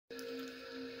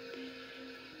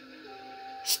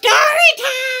Story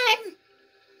time!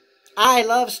 I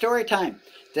love story time.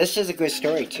 This is a good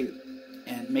story too.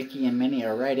 And Mickey and Minnie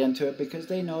are right into it because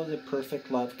they know that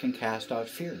perfect love can cast out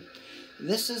fear.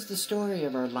 This is the story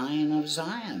of our Lion of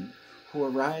Zion, who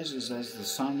arises as the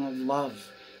Son of Love,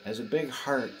 has a big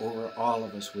heart over all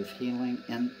of us with healing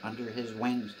and under his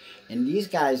wings. And these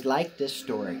guys like this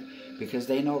story because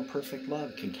they know perfect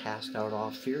love can cast out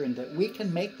all fear and that we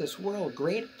can make this world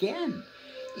great again,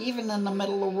 even in the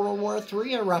middle of World War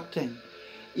III erupting.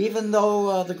 Even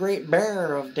though the great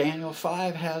bear of Daniel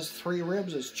 5 has 3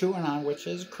 ribs it's chewing on, which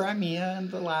is Crimea,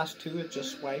 and the last 2 it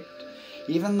just swiped.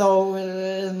 Even though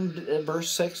in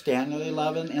verse 6, Daniel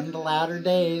 11, in the latter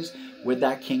days, with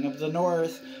that king of the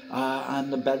north, on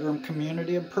the bedroom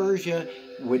community of Persia,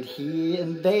 would he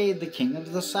invade the king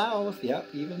of the south? Yep,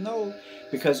 even though,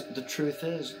 because the truth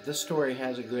is, this story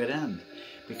has a good end.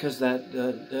 Because that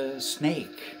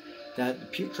snake,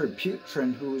 that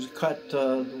putrid who's cut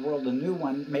the world a new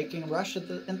one, making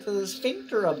Russia into the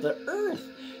sphincter of the earth.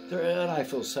 And I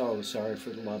feel so sorry for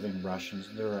the loving Russians.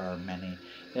 There are many.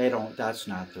 That's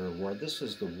not their war. This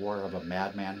is the war of a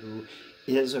madman who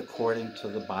is, according to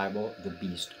the Bible, the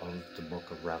beast of the book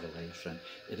of Revelation.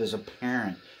 It is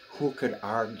apparent. Who could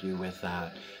argue with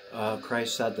that?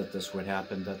 Christ said that this would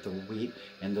happen, that the wheat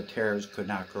and the tares could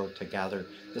not grow together.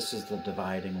 This is the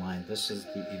dividing line. This is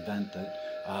the event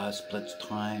that splits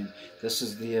time. This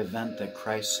is the event that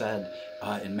Christ said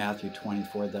in Matthew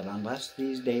 24, that unless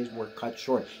these days were cut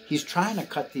short, he's trying to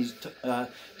cut these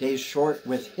days short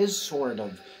with his sword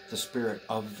of the Spirit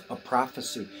of a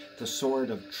prophecy, the sword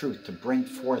of truth, to bring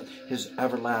forth his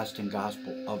everlasting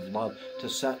gospel of love, to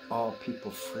set all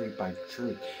people free by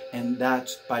truth. And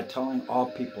that's by telling all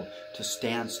people to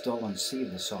stand still and see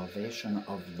the salvation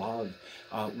of love.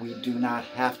 We do not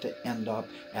have to end up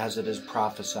as it is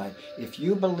prophesied. If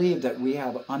you believe that we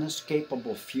have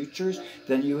unescapable futures,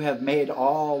 then you have made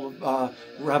all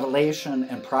revelation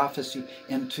and prophecy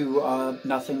into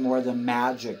nothing more than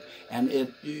magic.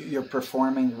 And you're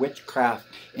performing witchcraft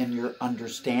in your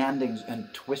understandings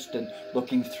and twisted,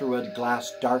 looking through a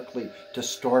glass darkly,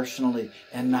 distortionally,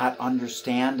 and not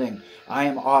understanding. I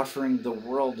am offering the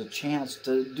world a chance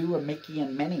to do a Mickey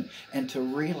and Minnie and to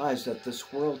realize that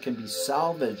this world can be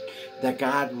salvaged, that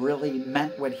God really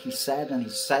meant what he said and he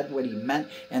said what he meant,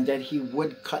 and that he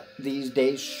would cut these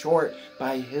days short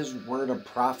by his word of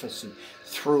prophecy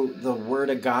through the word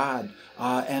of God.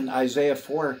 And Isaiah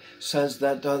 4 says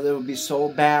that it would be so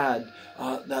bad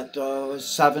that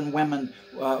 7 women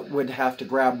would have to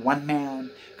grab 1 man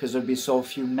because there'd be so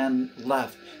few men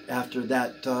left after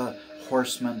that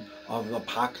horseman of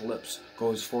apocalypse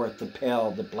goes forth, the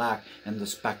pale, the black, and the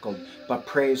speckled. But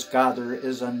praise God, there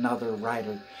is another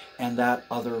rider, and that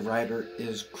other rider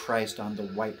is Christ on the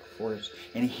white horse,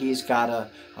 and he's got a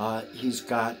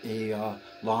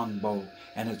longbow,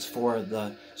 and it's for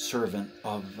the servant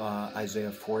of Isaiah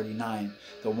 49,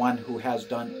 the one who has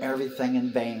done everything in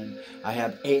vain. I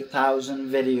have 8,000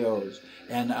 videos,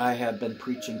 and I have been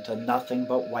preaching to nothing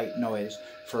but white noise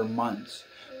for months.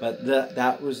 But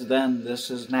that was then, this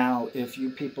is now. If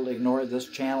you people ignore this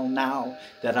channel now,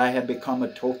 that I have become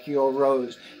a Tokyo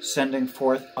Rose, sending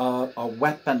forth a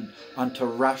weapon unto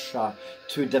Russia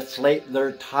to deflate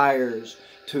their tires,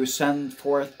 to send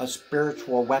forth a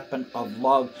spiritual weapon of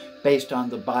love based on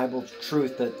the Bible's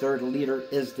truth that their leader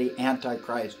is the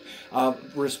Antichrist.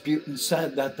 Rasputin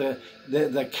said that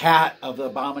the cat of the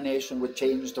abomination would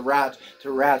change the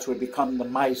rats would become the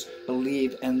mice,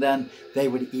 believe, and then they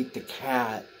would eat the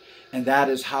cat. And that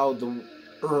is how the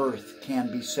earth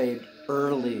can be saved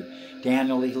early.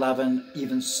 Daniel 11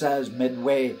 even says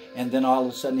midway, and then all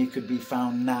of a sudden he could be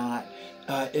found not.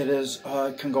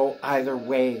 It can go either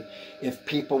way. If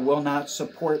people will not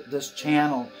support this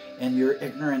channel and you're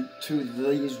ignorant to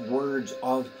these words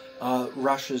of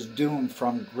Russia's doom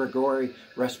from Grigory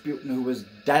Rasputin, who was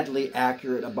deadly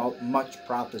accurate about much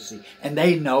prophecy, and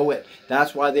they know it.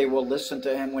 That's why they will listen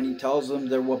to him when he tells them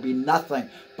there will be nothing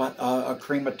but a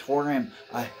crematorium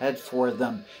ahead for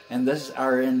them. And these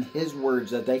are in his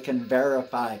words that they can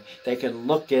verify. They can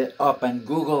look it up and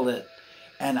Google it.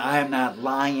 And I am not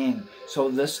lying.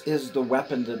 So this is the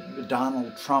weapon that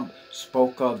Donald Trump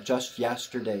spoke of just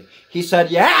yesterday. He said,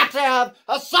 you have to have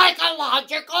a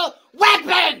psychological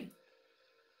weapon.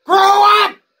 Grow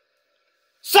up.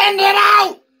 Send it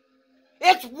out.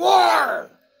 It's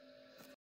war.